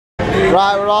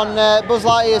Right, we're on Buzz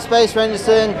Lightyear Space Ranger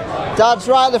soon. Dad's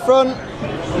right at the front,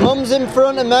 Mum's in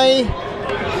front of me,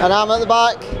 and I'm at the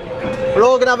back. We're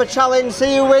all going to have a challenge,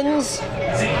 see who wins.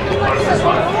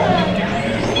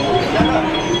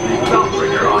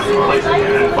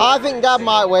 I think Dad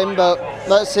might win, but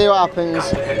let's see what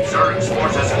happens.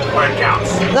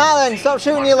 Now then, stop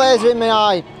shooting your laser in my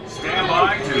eye. Stand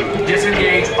by to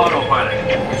disengage autopilot.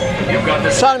 You've got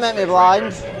this. Trying to make me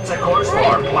blind.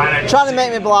 Trying to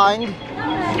make me blind.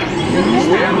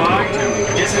 Stand by to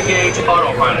disengage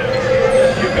autopilot.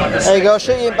 You've got this. There you go,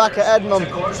 shoot you back at head, Mum.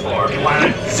 Course for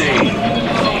planet Z.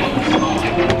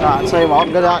 Right, I'll tell you what,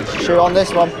 I'm going to actually shoot on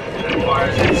this one.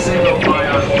 Requires a single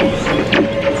ion.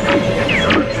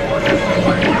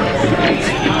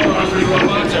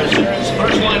 Robots are Zurg's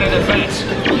first line of defense.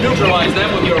 Neutralize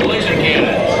them with your laser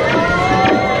cannons.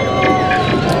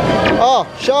 Oh,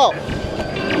 shot.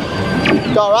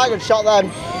 Got a right good shot then.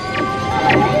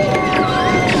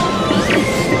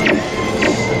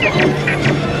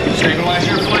 Stabilize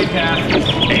your flight path.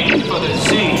 Aim for the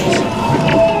Z's.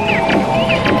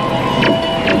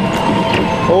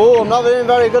 Oh, I'm not doing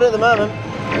very good at the moment.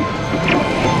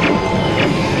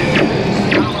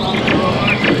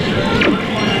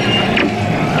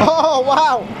 Oh,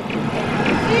 wow.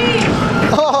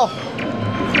 Oh,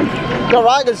 got a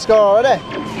right good score already.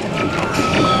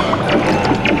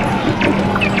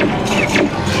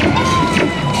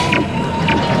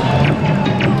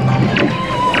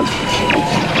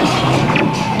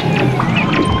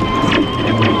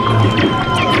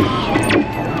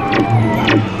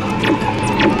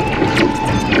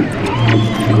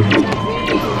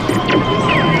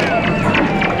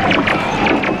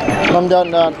 Mum don't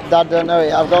know, Dad don't know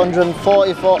it. I've got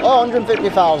 144, oh,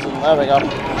 150,000. There we go.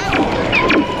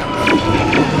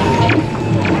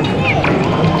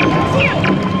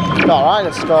 Got a right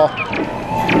good score.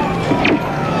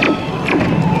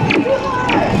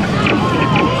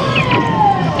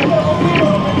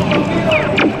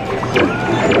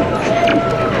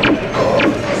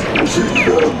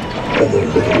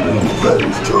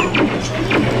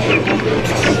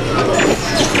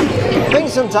 I think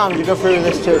sometimes you go through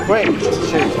this too quick to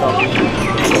shoot stuff.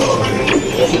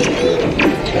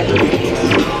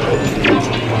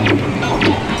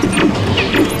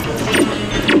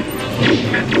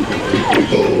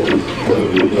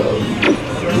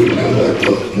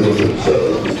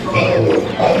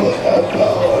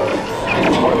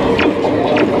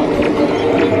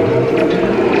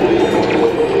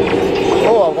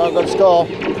 Oh, I've got a good score.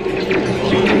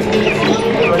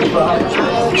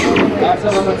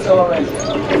 Maximum acceleration.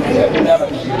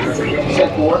 Set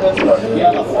coordinates for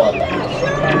yellow one.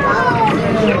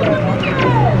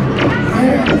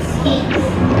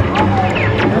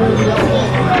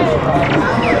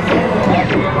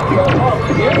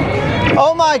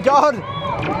 Oh my God!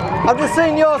 I've just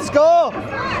seen your score.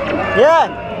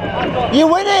 Yeah, you're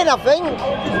winning, I think.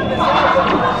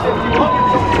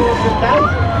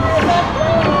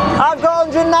 I've got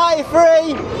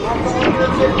 193.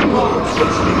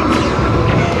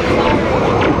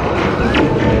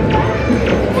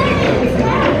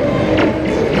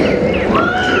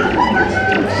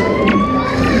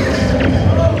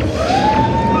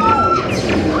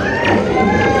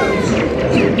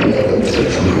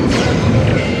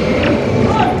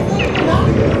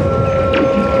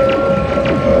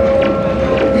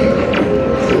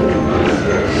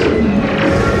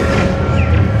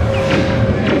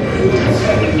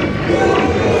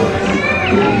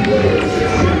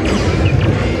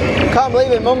 Can't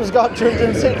believe it, Mum's got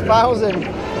 206,000.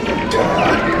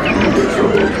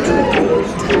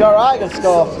 Got a right good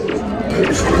score.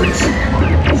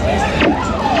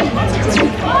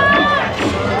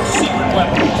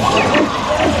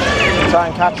 Try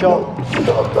and catch up.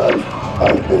 Stop that.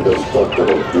 I'm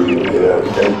indestructible. Do you hear?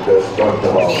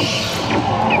 Indestructible.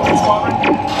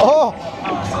 Oh!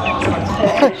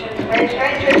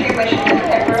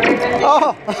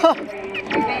 Oh!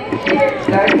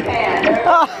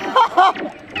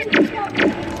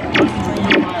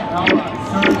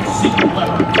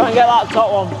 Try and get that top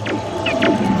one.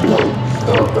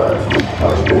 Stop that.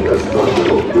 I'm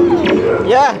indestructible. Do you hear?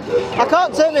 Yeah, I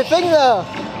can't turn my thing though.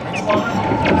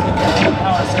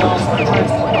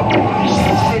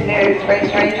 Good news,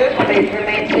 Space Rangers. Please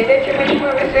remain seated. Your mission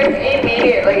will resume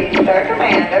immediately. Start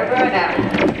command. Over and out.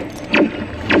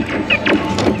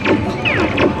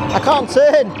 I can't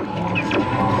turn.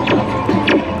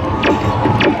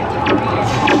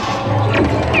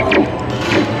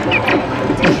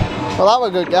 Well, that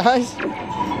were good, guys.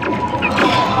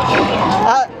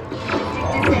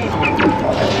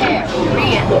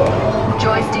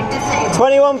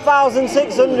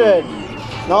 21,600.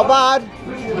 Not bad.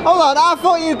 Hold on, I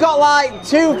thought you got like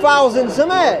 2,000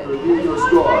 something.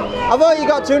 I thought you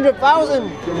got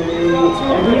 200,000.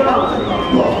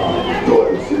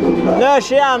 No,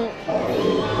 she ain't.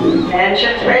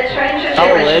 Engine brakes range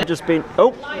Tallied just been.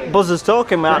 Oh, Buzzer's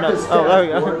talking, man. Oh, there we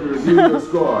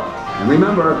go. And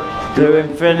remember, To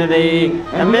infinity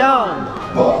and beyond.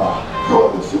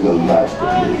 You're the single master.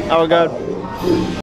 How we go?